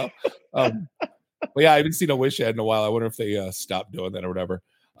history? But yeah, I haven't seen a Wish ad in a while. I wonder if they stopped doing that or whatever.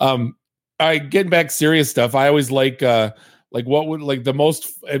 All right, getting back serious stuff. I always like what would like the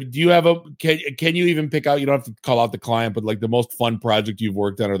most, do you have can you even pick out, you don't have to call out the client, but like the most fun project you've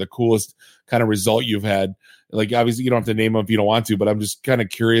worked on or the coolest kind of result you've had? Like obviously you don't have to name them if you don't want to, but I'm just kind of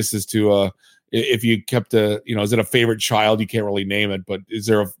curious as to if you kept is it a favorite child? You can't really name it, but is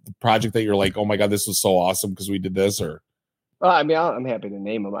there a project that you're like, oh my God, this was so awesome because we did this? Or I mean, I'm happy to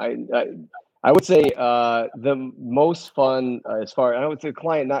name them. I would say the most fun I would say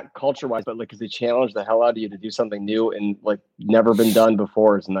client, not culture wise, but like because they challenge the hell out of you to do something new and like never been done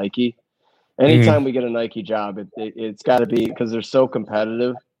before, is Nike. Anytime we get a Nike job, it's got to be because they're so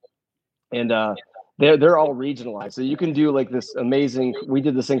competitive, and they're all regionalized. So you can do like this amazing. We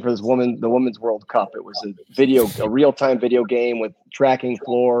did this thing for the Women's World Cup. It was a real time video game with tracking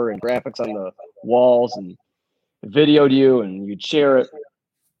floor and graphics on the walls, and it videoed you, and you'd share it.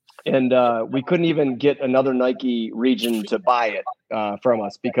 And we couldn't even get another Nike region to buy it from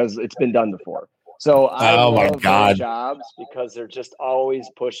us because it's been done before. So I love their jobs because they're just always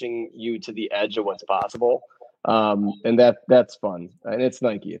pushing you to the edge of what's possible, and that's fun. And it's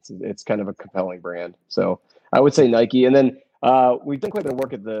Nike. It's kind of a compelling brand. So I would say Nike. And then we've done quite a bit of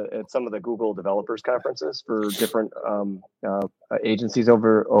work at some of the Google developers conferences for different agencies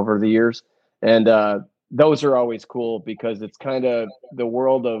over the years, and those are always cool because it's kind of the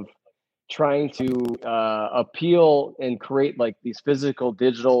world of trying to appeal and create like these physical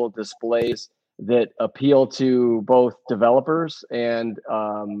digital displays that appeal to both developers and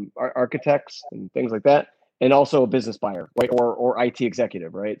architects and things like that, and also a business buyer, right, or IT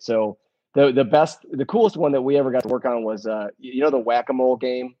executive, right? So the coolest one that we ever got to work on was the Whack-A-Mole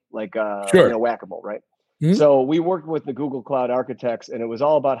game, like Whack-A-Mole, right? Mm-hmm. So we worked with the Google Cloud architects, and it was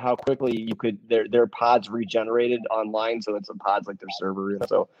all about how quickly you could their pods regenerated online. So it's a pod's like their server.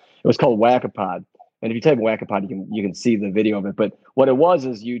 So it was called Whack-A-Pod. And if you type Whack-A-Pod, you can see the video of it. But what it was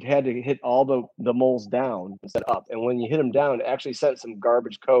is you'd had to hit all the moles down instead of up. And when you hit them down, it actually sent some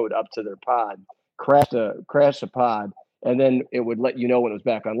garbage code up to their pod, crashed a pod, and then it would let you know when it was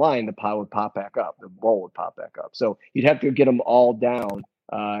back online. The pod would pop back up. The mole would pop back up. So you'd have to get them all down.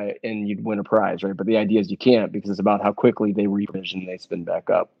 And you'd win a prize, right? But the idea is you can't, because it's about how quickly they revision, they spin back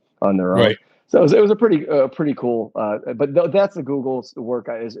up on their own. Right. So it was a pretty cool. But that's the Google's work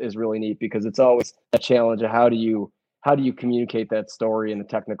is really neat, because it's always a challenge of how do you communicate that story in a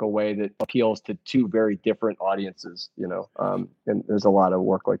technical way that appeals to two very different audiences, and there's a lot of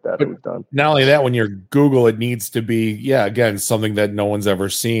work like that we've done. Not only that, when you're Google, it needs to be, again, something that no one's ever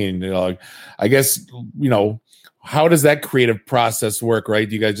seen. I guess, how does that creative process work, right?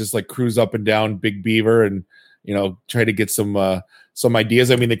 Do you guys just like cruise up and down Big Beaver and, try to get some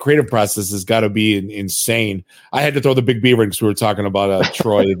ideas? I mean, the creative process has got to be insane. I had to throw the Big Beaver in because we were talking about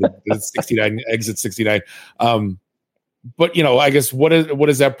Troy, the 69, exit 69. But, I guess what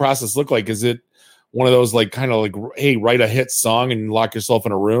does that process look like? Is it one of those like kind of like, hey, write a hit song and lock yourself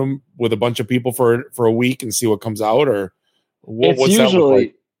in a room with a bunch of people for a week and see what comes out? Or what's usually, that look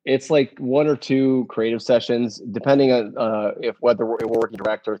like? It's like one or two creative sessions, depending on whether we're working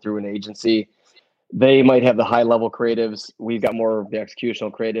direct or through an agency. They might have the high level creatives. We've got more of the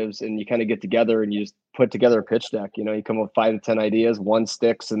executional creatives, and you kind of get together and you just put together a pitch deck. You come up with 5 to 10 ideas, one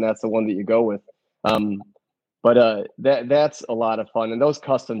sticks, and that's the one that you go with. But that's a lot of fun. And those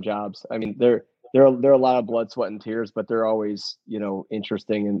custom jobs, I mean, they're a lot of blood, sweat, and tears, but they're always,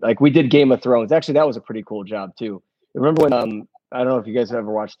 interesting. And like we did Game of Thrones. Actually, that was a pretty cool job too. Remember when I don't know if you guys have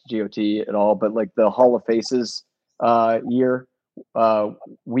ever watched GOT at all, but like the Hall of Faces year,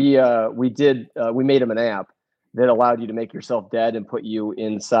 we made them an app that allowed you to make yourself dead and put you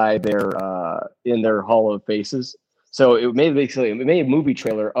inside in their Hall of Faces. So it made a movie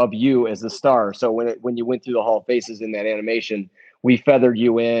trailer of you as the star. So when you went through the Hall of Faces in that animation, we feathered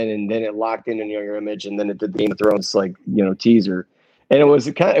you in, and then it locked in your image, and then it did the Game of Thrones teaser, and it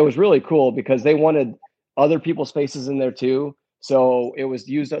was really cool because they wanted other people's faces in there too. So it was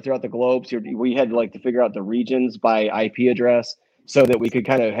used throughout the globe. So we had to figure out the regions by IP address so that we could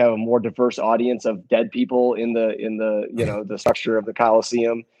kind of have a more diverse audience of dead people in the the structure of the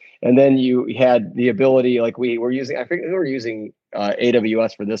Coliseum. And then you had the ability, we were using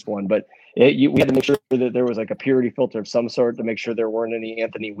AWS for this one, but we had to make sure that there was a purity filter of some sort to make sure there weren't any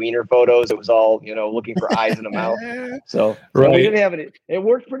Anthony Weiner photos. It was all, looking for eyes in a mouth. So right. We didn't have any. It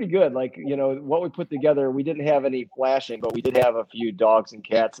worked pretty good. What we put together, we didn't have any flashing, but we did have a few dogs and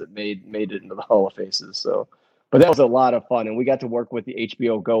cats that made it into the Hall of Faces. So, but that was a lot of fun, and we got to work with the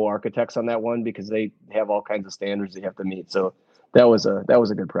HBO Go architects on that one because they have all kinds of standards they have to meet. So that was a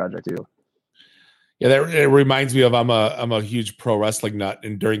good project too. Yeah, it reminds me of I'm a huge pro wrestling nut,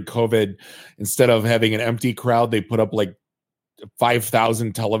 and during COVID, instead of having an empty crowd, they put up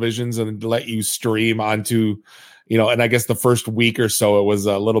 5,000 televisions and let you stream onto, and I guess the first week or so it was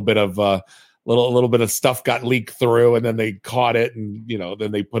a little bit of little bit of stuff got leaked through, and then they caught it, and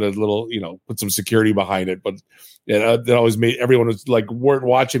then they put a little put some security behind it, but it always made everyone was weren't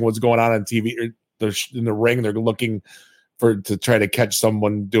watching what's going on TV. They're in the ring, they're looking to try to catch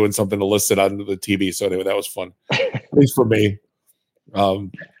someone doing something illicit on the TV. So anyway, that was fun, at least for me.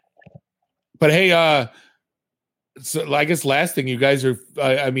 But hey, so I guess last thing, you guys are,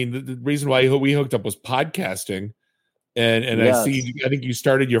 the reason why we hooked up was podcasting, and yes. I think you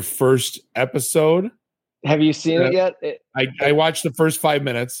started your first episode. Have you seen it yet? I watched the first 5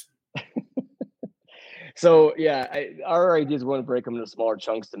 minutes. So yeah, our idea is we want to break them into smaller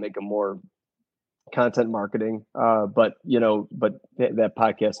chunks to make them more content marketing, but that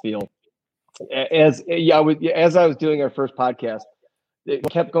podcast feel. As I was doing our first podcast, it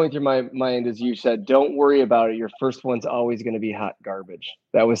kept going through my mind, as you said, don't worry about it. Your first one's always going to be hot garbage.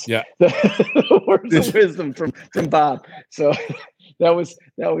 That was the words of wisdom from Bob. So that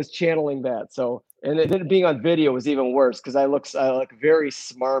was channeling that. So, and then being on video was even worse because I look very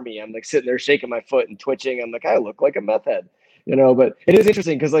smarmy. I'm sitting there shaking my foot and twitching. I'm I look like a meth head, but it is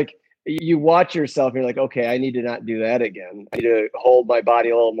interesting because you watch yourself and you're okay, I need to not do that again. I need to hold my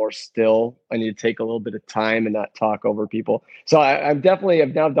body a little more still. I need to take a little bit of time and not talk over people. So I've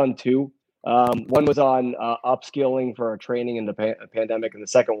now done two. One was on upskilling for our training in the pandemic, and the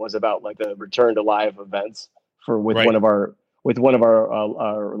second was about the return to live events with one of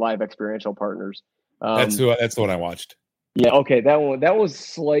our live experiential partners. That's the one I watched. Yeah, okay, that was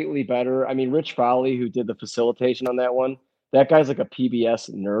slightly better. Rich Fowley, who did the facilitation on that one, that guy's a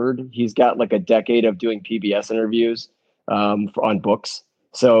PBS nerd. He's got a decade of doing PBS interviews on books.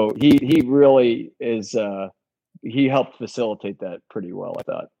 So he really is. He helped facilitate that pretty well, I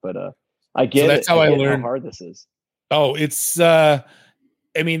thought. But I get that's how I learned how hard this is. Oh, it's.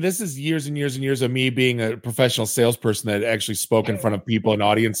 This is years and years and years of me being a professional salesperson that actually spoke in front of people and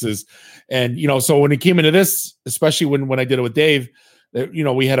audiences, and so when it came into this, especially when I did it with Dave,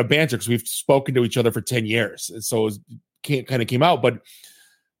 we had a banter because we've spoken to each other for 10 years, and so it kind of came out. But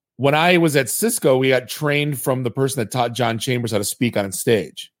when I was at Cisco, we got trained from the person that taught John Chambers how to speak on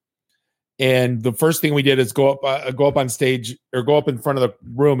stage. And the first thing we did is go up on stage or go up in front of the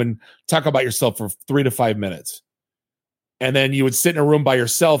room and talk about yourself for 3 to 5 minutes. And then you would sit in a room by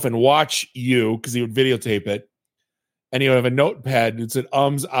yourself and watch you, because he would videotape it. And you would have a notepad. It said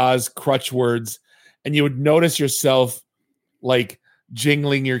ums, ahs, crutch words. And you would notice yourself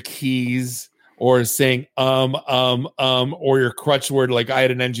jingling your keys or saying or your crutch word. I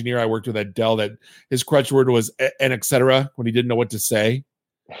had an engineer I worked with at Dell that his crutch word was and etc. when he didn't know what to say.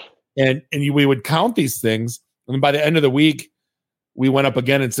 And we would count these things. And then by the end of the week, we went up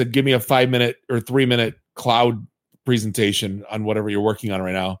again and said, give me a 5-minute or 3-minute cloud presentation on whatever you're working on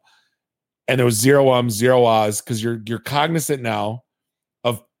right now. And there was 0 ums, 0 ahs, because you're cognizant now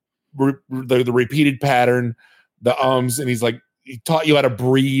of the repeated pattern, the ums. And he taught you how to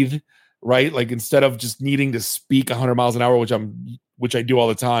breathe, right? Instead of just needing to speak 100 miles an hour, which I do all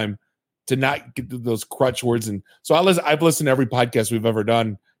the time, to not get those crutch words. And so I've listened to every podcast we've ever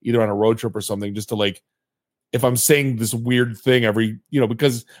done, either on a road trip or something, just to if I'm saying this weird thing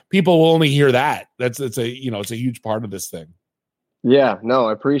because people will only hear that. It's a huge part of this thing. Yeah, no,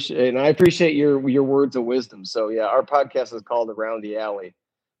 I appreciate your words of wisdom. So yeah, our podcast is called Around the Alley.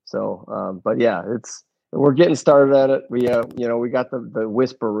 So, but yeah, we're getting started at it. We we got the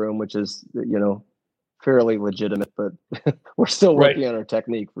whisper room, which is fairly legitimate, but we're still working on our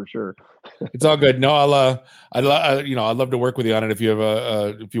technique for sure. It's all good. No, I'd love to work with you on it. If you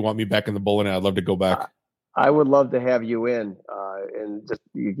have if you want me back in the bowling, I'd love to go back. I would love to have you in and just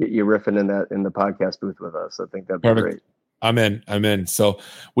get you riffing in the podcast booth with us. I think that'd be Perfect. great. I'm in. So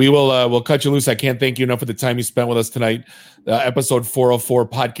we will we'll cut you loose. I can't thank you enough for the time you spent with us tonight. Episode 404,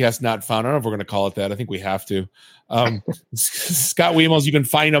 Podcast Not Found. I don't know if we're going to call it that. I think we have to. Scott Wemos, you can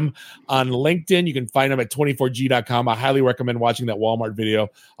find him on LinkedIn. You can find him at 24g.com. I highly recommend watching that Walmart video.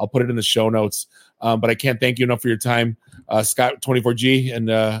 I'll put it in the show notes. But I can't thank you enough for your time, Scott, 24G,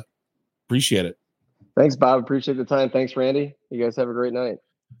 and appreciate it. Thanks, Bob. Appreciate the time. Thanks, Randy. You guys have a great night.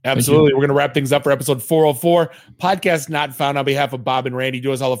 Absolutely. We're going to wrap things up for episode 404. Podcast Not Found. On behalf of Bob and Randy,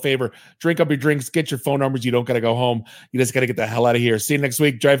 do us all a favor. Drink up your drinks. Get your phone numbers. You don't got to go home. You just got to get the hell out of here. See you next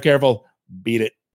week. Drive careful. Beat it.